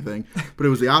 Nobody said anything. But it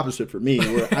was the opposite for me,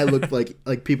 where I looked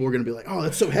like people were going to be like, oh,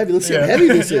 that's so heavy. Let's see how heavy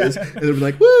this is. And they'd be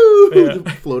like, woo! It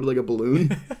floated like a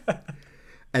balloon.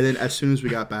 And then as soon as we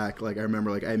got back, like, I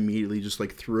remember, like, I immediately just,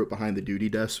 like, threw it behind the duty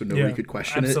desk so nobody could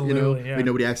question it, Like,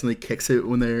 nobody accidentally kicks it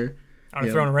when they're... I'm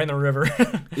throwing it right in the river.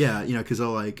 Yeah, because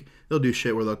they'll do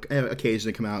shit where they'll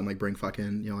occasionally come out and like bring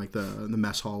fucking, like the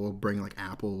mess hall will bring like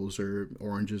apples or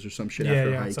oranges or some shit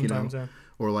after a hike,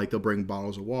 or like they'll bring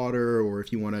bottles of water, or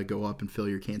if you want to go up and fill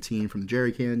your canteen from the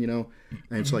jerry can, and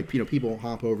it's like, people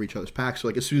hop over each other's packs. So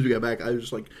like as soon as we got back, I was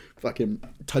just like fucking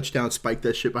touchdown spiked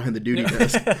that shit behind the duty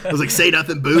desk. I was like, say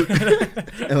nothing, boot.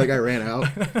 And like I ran out.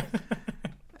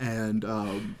 And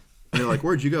they're like,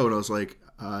 where'd you go? And I was like,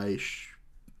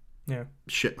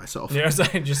 shit myself. Yeah,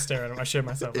 I just stare at him. I shit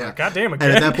myself. Yeah. Like, God damn it.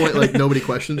 And at that point, like, nobody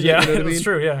questions it. Yeah, you know what I mean? That's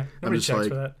true. Yeah, nobody I'm just checks like,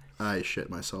 for that. I shit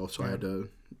myself, so I had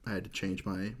to change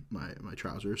my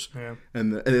trousers. Yeah.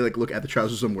 And they like look at the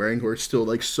trousers I'm wearing, who are still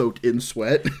like soaked in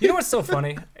sweat. You know what's so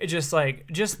funny? It's just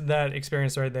that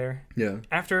experience right there. Yeah.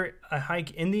 After a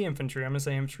hike in the infantry, I'm gonna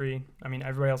say infantry. I mean,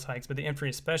 everybody else hikes, but the infantry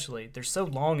especially, they're so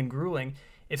long and grueling.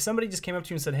 If somebody just came up to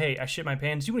you and said, hey, I shit my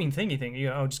pants, you wouldn't even think anything. You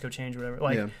go, oh, just go change or whatever.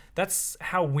 Like, that's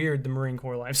how weird the Marine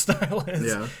Corps lifestyle is.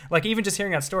 Yeah. Like, even just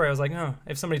hearing that story, I was like, oh,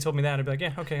 if somebody told me that, I'd be like,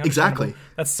 yeah, okay. Exactly.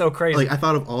 That's so crazy. Like, I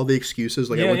thought of all the excuses.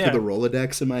 Like, I went through the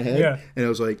Rolodex in my head, and I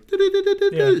was like,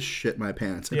 shit my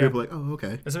pants. And people were like, oh,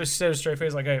 okay. So she said a straight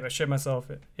face, like, hey, if I shit myself,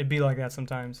 it'd be like that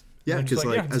sometimes. Yeah, because,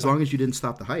 like, as long as you didn't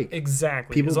stop the hike.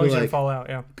 Exactly. People as long as you didn't fall out,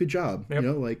 good job. Yep.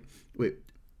 Like, wait.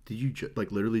 Did you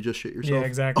literally just shit yourself? Yeah,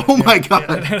 exactly. Oh my god!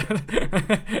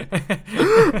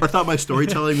 I thought my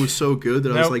storytelling was so good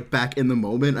that I was like back in the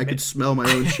moment. I could smell my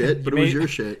own shit, but it was your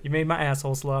shit. You made my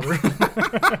asshole slobber.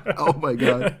 Oh my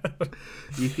god!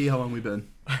 EP, how long we been?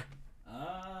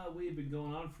 We've been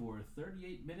going on for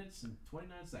 38 minutes and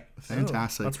 29 seconds.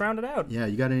 Fantastic. Let's round it out. Yeah,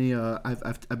 you got any?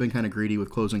 I've been kind of greedy with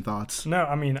closing thoughts. No,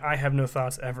 I mean I have no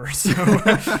thoughts ever.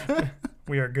 So.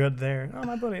 We are good there. Oh,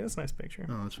 my buddy, that's a nice picture.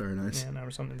 Oh, that's very nice. Yeah, now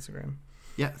we're on Instagram.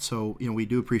 Yeah, so we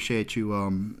do appreciate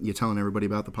you you telling everybody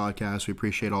about the podcast. We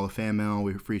appreciate all the fan mail.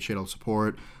 We appreciate all the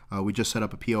support. We just set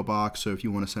up a P.O. box, so if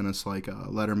you want to send us like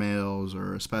letter mails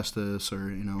or asbestos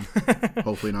or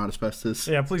hopefully not asbestos.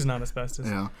 Yeah, please not asbestos.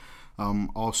 Yeah.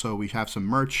 Also, we have some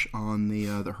merch on the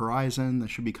horizon that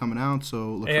should be coming out,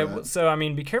 so look for that. So, I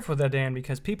mean, be careful with that, Dan,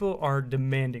 because people are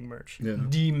demanding merch. Yeah.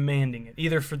 Demanding it,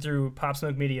 either through Pop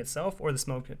Smoke Media itself or the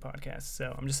Smoke Pit podcast.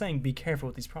 So, I'm just saying, be careful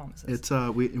with these promises. It's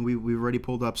we've already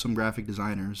pulled up some graphic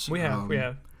designers. We have.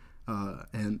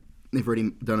 And they've already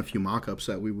done a few mock-ups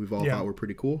that we've all thought were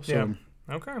pretty cool. So. Yeah.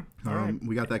 Okay. All right.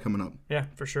 We got that coming up. Yeah,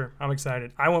 for sure. I'm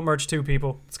excited. I want merch too,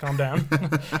 people. Let's calm down.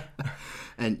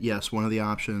 And yes, one of the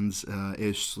options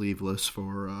is sleeveless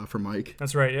for Mike.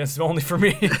 That's right. It's only for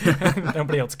me.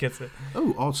 Nobody else gets it.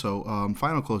 Oh, also,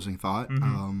 final closing thought.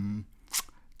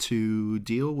 To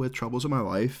deal with troubles in my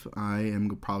life, I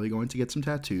am probably going to get some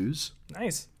tattoos.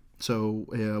 Nice. So,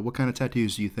 what kind of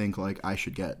tattoos do you think like I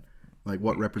should get? Like,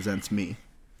 what represents me?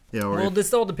 Yeah. Or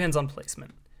This all depends on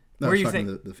placement. no, Where I was you talking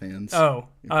think? to the fans. Oh,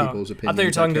 people's I opinions. thought you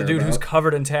were talking to the dude who's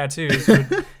covered in tattoos.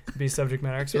 Would be subject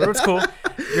matter expert. It's cool.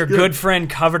 Your good friend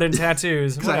covered in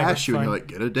tattoos. Because I asked you, and you're like,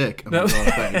 get a dick. I'm like, oh,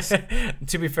 thanks.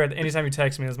 To be fair, anytime you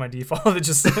text me, that's my default.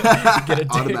 Just get a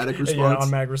dick. Automatic response. Yeah,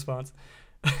 automatic response.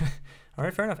 All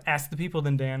right, fair enough. Ask the people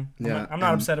then, Dan. I'm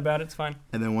not upset about it. It's fine.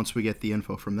 And then once we get the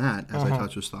info from that, as I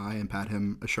touch his thigh and pat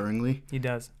him assuringly, he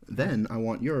does. Then I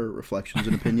want your reflections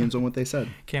and opinions on what they said.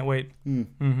 Can't wait.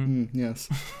 Yes.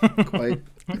 Quite.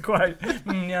 Quite.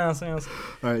 Yes. All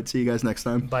right. See you guys next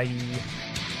time. Bye.